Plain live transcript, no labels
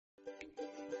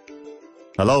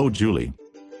Hello, Julie.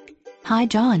 Hi,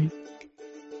 John.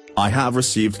 I have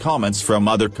received comments from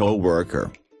other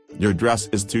co-worker. Your dress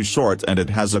is too short and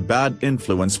it has a bad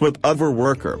influence with other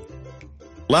worker.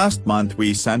 Last month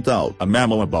we sent out a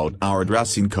memo about our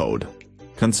dressing code.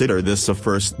 Consider this a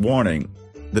first warning.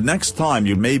 The next time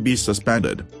you may be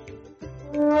suspended.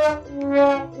 Do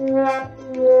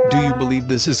you believe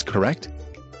this is correct?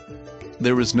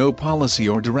 There is no policy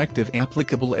or directive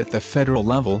applicable at the federal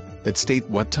level that state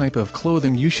what type of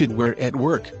clothing you should wear at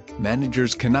work.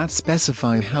 Managers cannot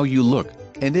specify how you look,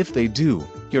 and if they do,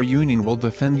 your union will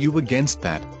defend you against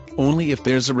that. Only if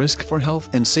there's a risk for health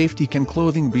and safety can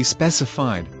clothing be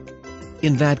specified.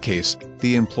 In that case,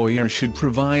 the employer should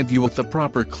provide you with the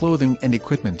proper clothing and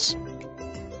equipments.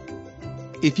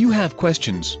 If you have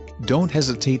questions, don't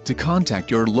hesitate to contact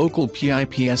your local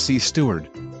PIPSC steward.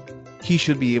 He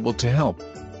should be able to help.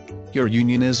 Your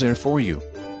union is there for you.